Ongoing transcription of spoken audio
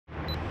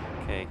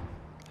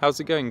How's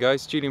it going,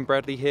 guys? Julian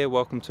Bradley here.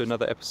 Welcome to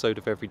another episode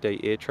of Everyday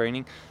Ear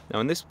Training. Now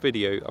in this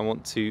video I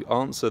want to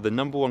answer the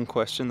number one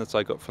question that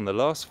I got from the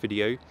last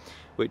video,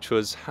 which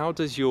was how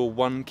does your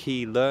one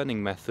key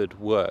learning method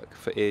work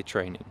for ear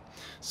training?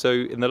 So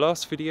in the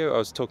last video I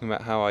was talking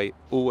about how I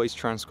always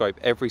transcribe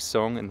every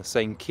song in the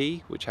same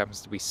key, which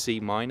happens to be C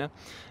minor,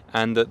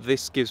 and that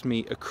this gives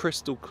me a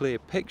crystal clear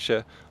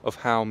picture of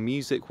how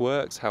music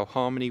works, how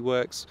harmony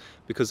works,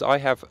 because I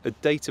have a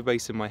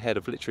database in my head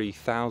of literally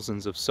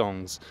thousands of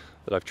songs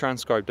that I've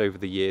transcribed over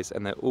the years,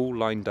 and they're all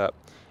lined up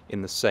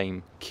in the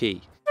same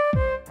key.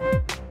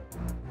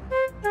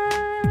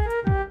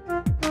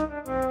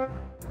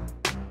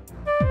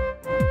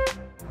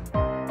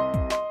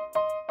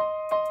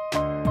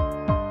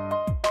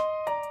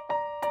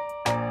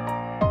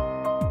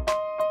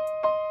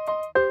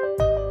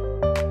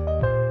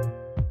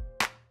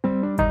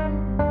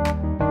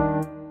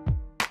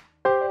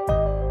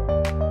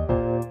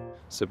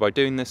 So by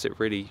doing this, it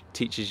really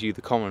teaches you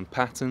the common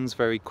patterns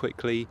very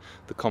quickly,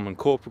 the common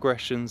chord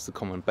progressions, the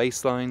common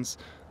bass lines,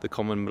 the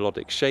common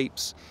melodic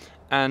shapes,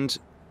 and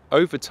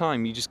over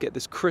time you just get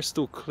this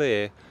crystal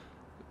clear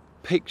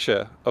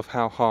picture of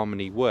how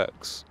harmony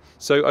works.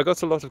 So I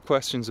got a lot of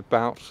questions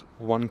about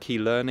one key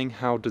learning.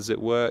 How does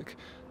it work?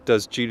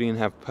 Does Julian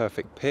have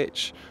perfect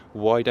pitch?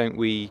 Why don't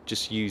we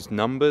just use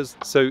numbers?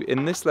 So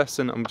in this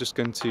lesson I'm just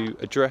going to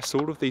address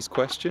all of these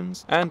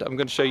questions, and I'm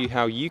going to show you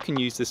how you can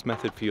use this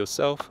method for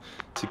yourself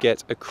to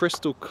get a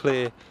crystal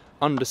clear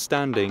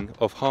understanding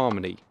of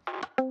harmony.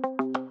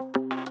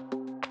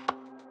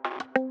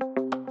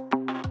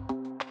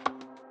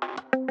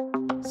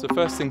 So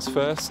first things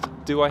first,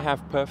 do I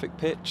have perfect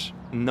pitch?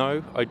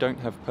 No, I don't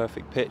have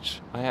perfect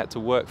pitch. I had to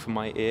work for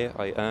my ear,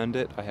 I earned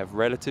it. I have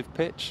relative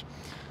pitch,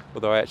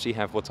 although I actually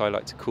have what I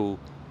like to call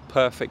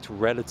perfect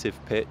relative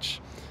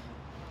pitch,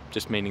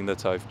 just meaning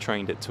that I've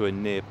trained it to a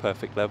near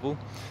perfect level.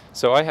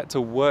 So I had to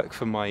work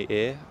for my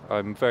ear.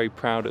 I'm very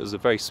proud. It was a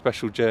very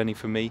special journey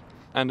for me.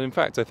 And in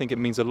fact, I think it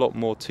means a lot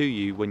more to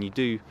you when you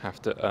do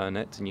have to earn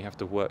it and you have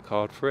to work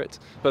hard for it.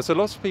 But so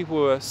lots of people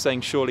were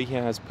saying surely he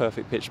has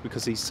perfect pitch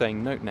because he's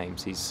saying note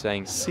names. He's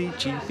saying C,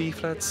 G, B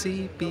flat,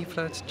 C, B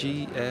flat,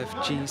 G,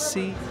 F, G,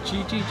 C,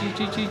 G, G, G,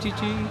 G, G, G,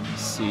 G,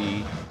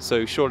 C.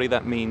 So surely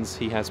that means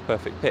he has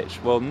perfect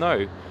pitch. Well,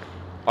 no.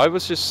 I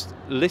was just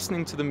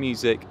listening to the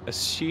music,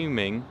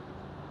 assuming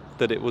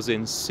that it was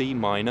in C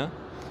minor,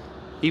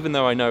 even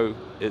though I know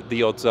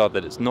the odds are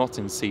that it's not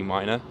in C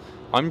minor.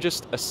 I'm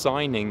just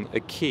assigning a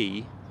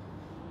key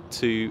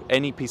to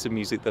any piece of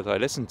music that I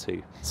listen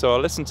to. So I'll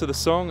listen to the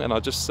song and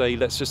I'll just say,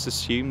 let's just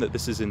assume that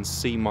this is in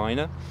C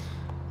minor,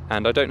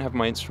 and I don't have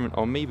my instrument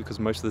on me because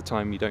most of the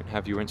time you don't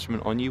have your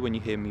instrument on you when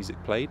you hear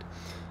music played.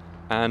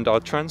 And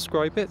I'll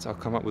transcribe it, I'll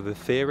come up with a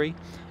theory,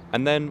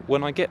 and then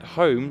when I get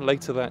home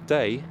later that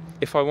day,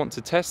 if I want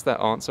to test that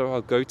answer,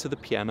 I'll go to the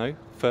piano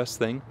first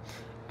thing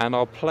and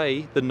I'll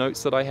play the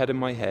notes that I had in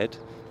my head,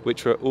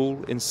 which were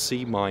all in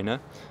C minor,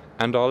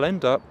 and I'll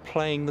end up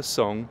playing the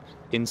song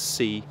in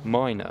C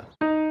minor.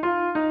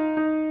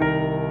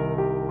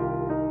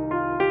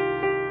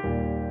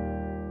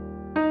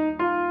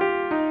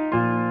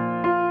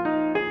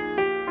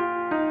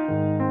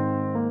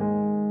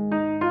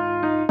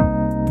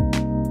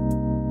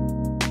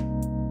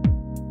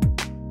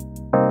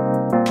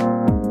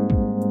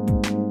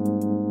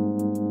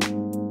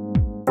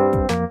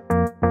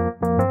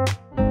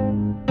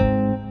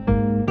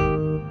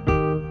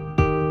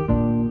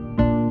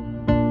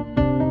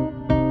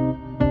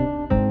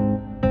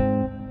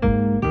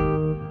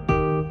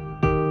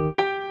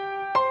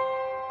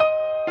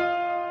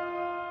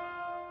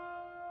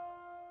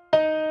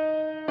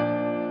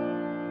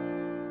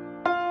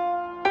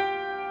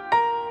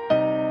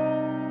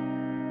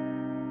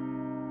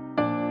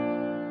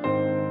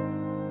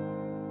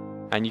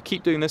 And you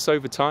keep doing this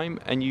over time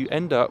and you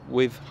end up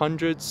with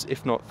hundreds,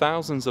 if not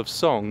thousands, of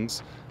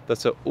songs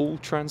that are all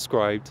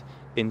transcribed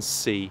in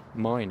C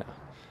minor.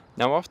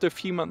 Now after a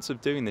few months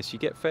of doing this, you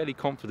get fairly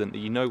confident that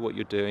you know what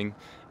you're doing,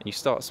 and you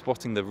start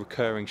spotting the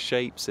recurring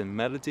shapes in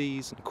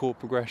melodies and chord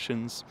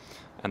progressions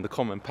and the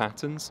common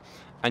patterns,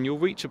 and you'll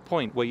reach a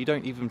point where you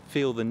don't even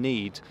feel the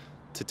need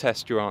to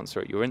test your answer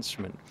at your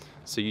instrument.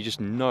 So you just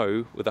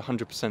know with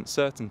 100%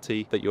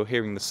 certainty that you're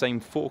hearing the same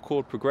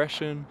 4-chord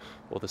progression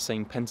or the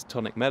same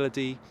pentatonic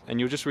melody, and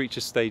you'll just reach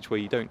a stage where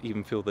you don't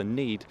even feel the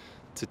need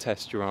to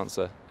test your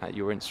answer at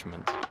your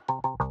instrument.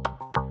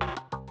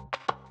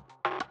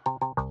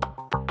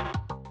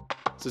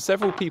 So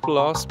several people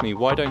ask me,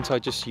 why don't I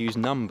just use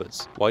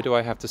numbers? Why do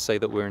I have to say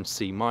that we're in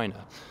C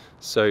minor?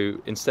 So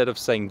instead of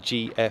saying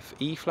G, F,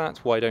 E flat,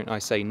 why don't I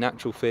say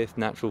natural fifth,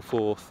 natural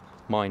fourth,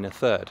 minor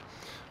third?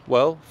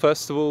 Well,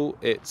 first of all,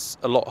 it's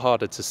a lot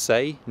harder to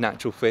say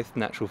natural fifth,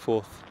 natural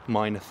fourth,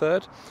 minor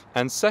third.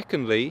 And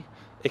secondly,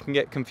 it can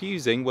get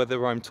confusing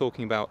whether I'm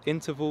talking about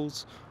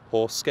intervals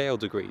or scale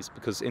degrees,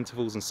 because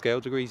intervals and scale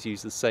degrees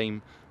use the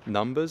same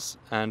numbers,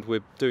 and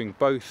we're doing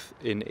both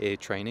in ear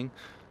training.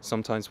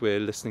 Sometimes we're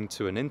listening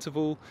to an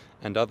interval,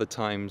 and other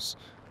times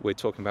we're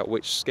talking about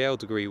which scale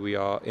degree we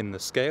are in the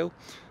scale.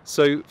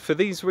 So for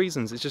these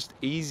reasons, it's just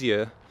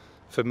easier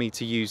for me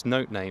to use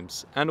note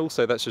names. And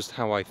also that's just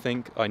how I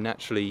think. I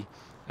naturally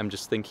am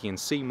just thinking in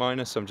C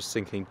minor, so I'm just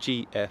thinking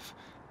G, F,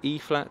 E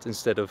flat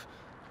instead of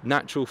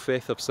natural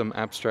fifth of some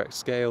abstract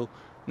scale,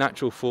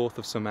 natural fourth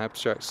of some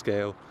abstract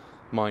scale,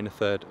 minor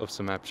third of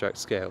some abstract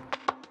scale.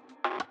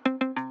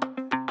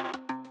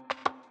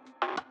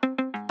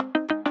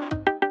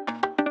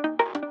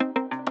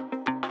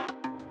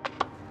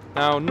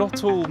 Now,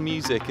 not all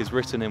music is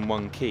written in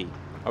one key.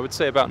 I would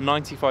say about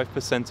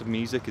 95% of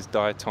music is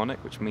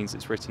diatonic, which means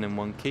it's written in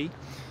one key.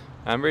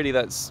 And really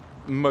that's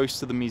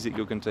most of the music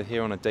you're going to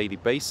hear on a daily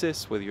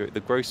basis, whether you're at the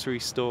grocery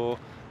store,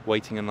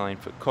 waiting in line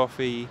for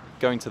coffee,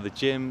 going to the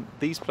gym.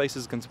 These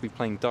places are going to be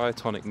playing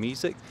diatonic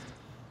music.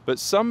 But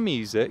some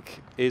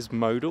music is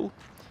modal,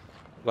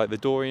 like the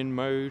Dorian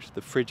mode,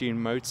 the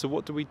Phrygian mode. So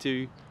what do we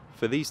do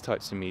for these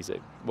types of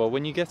music? Well,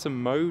 when you get a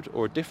mode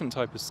or a different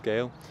type of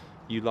scale,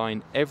 you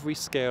line every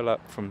scale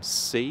up from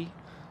C.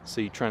 So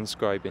you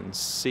transcribe in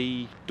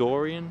C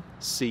Dorian,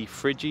 C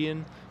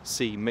Phrygian,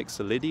 C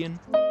Mixolydian.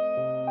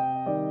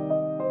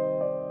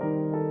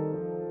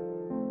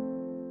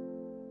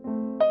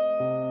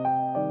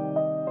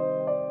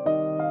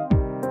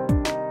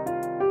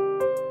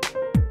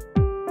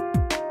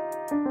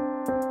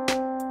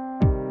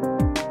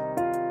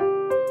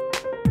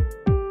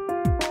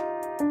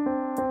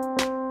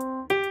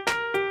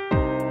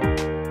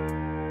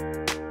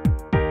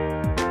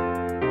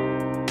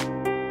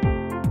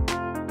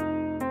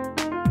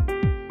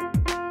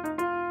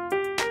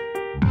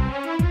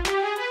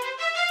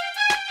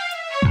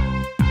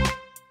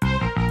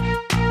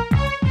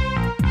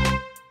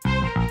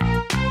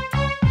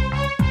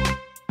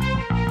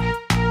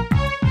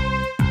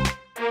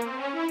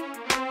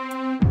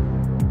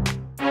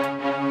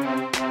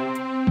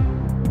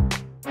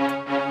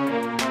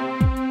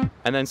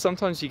 And then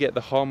sometimes you get the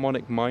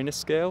harmonic minor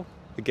scale.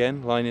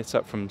 Again, line it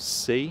up from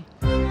C.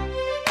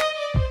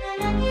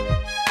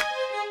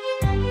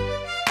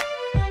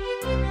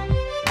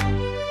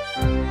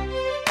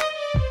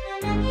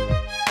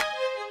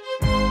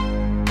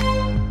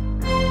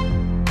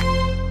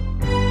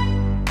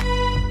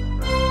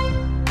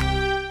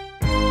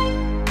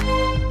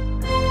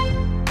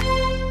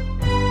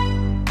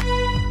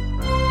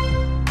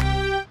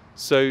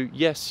 So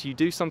yes, you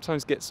do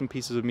sometimes get some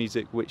pieces of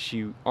music which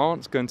you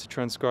aren't going to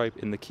transcribe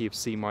in the key of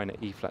C minor,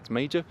 E flat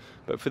major,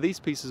 but for these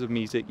pieces of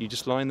music you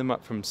just line them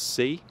up from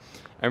C,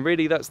 and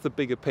really that's the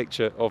bigger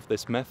picture of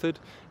this method,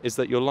 is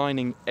that you're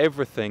lining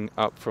everything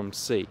up from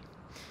C.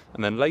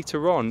 And then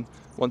later on,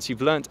 once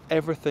you've learnt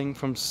everything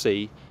from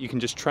C, you can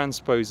just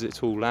transpose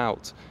it all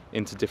out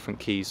into different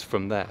keys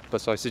from there.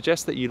 But so I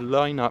suggest that you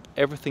line up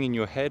everything in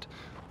your head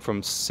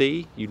from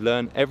C, you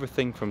learn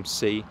everything from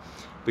C,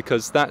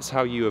 because that's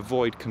how you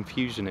avoid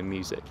confusion in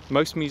music.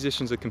 Most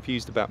musicians are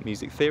confused about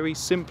music theory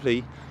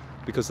simply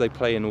because they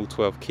play in all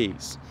 12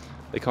 keys.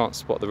 They can't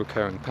spot the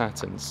recurring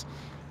patterns.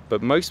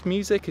 But most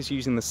music is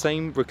using the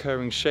same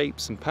recurring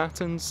shapes and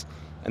patterns,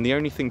 and the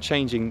only thing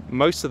changing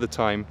most of the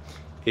time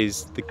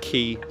is the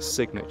key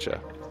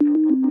signature.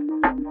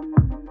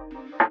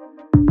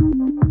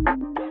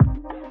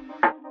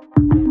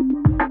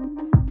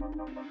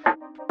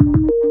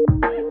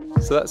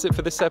 So that's it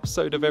for this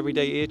episode of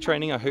Everyday Ear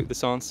Training. I hope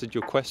this answered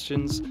your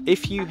questions.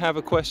 If you have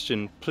a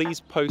question, please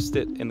post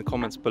it in the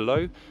comments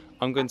below.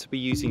 I'm going to be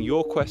using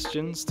your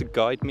questions to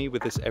guide me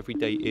with this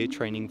Everyday Ear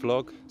Training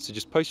vlog. So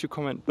just post your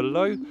comment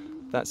below.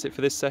 That's it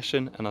for this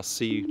session, and I'll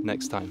see you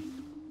next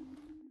time.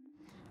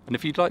 And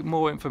if you'd like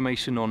more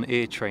information on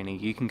ear training,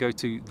 you can go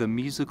to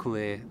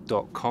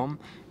themusicalear.com.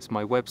 It's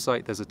my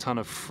website. There's a ton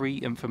of free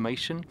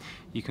information.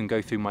 You can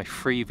go through my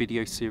free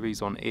video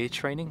series on ear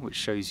training, which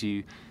shows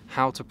you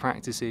how to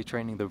practice ear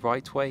training the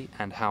right way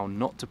and how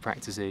not to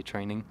practice ear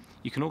training.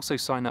 You can also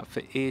sign up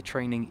for ear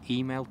training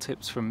email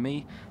tips from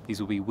me.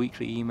 These will be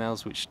weekly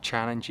emails which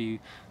challenge you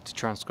to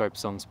transcribe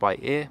songs by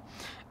ear.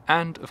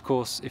 And of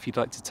course, if you'd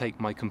like to take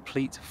my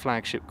complete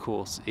flagship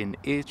course in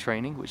ear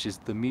training, which is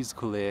the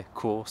Musical Ear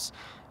course,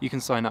 you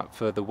can sign up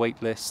for the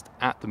waitlist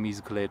at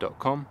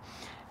themusicalear.com,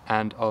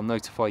 and I'll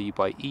notify you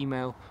by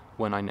email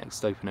when I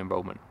next open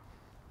enrollment.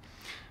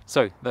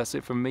 So that's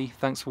it from me.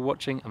 Thanks for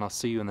watching, and I'll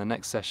see you in the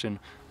next session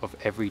of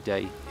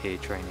Everyday Ear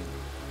Training.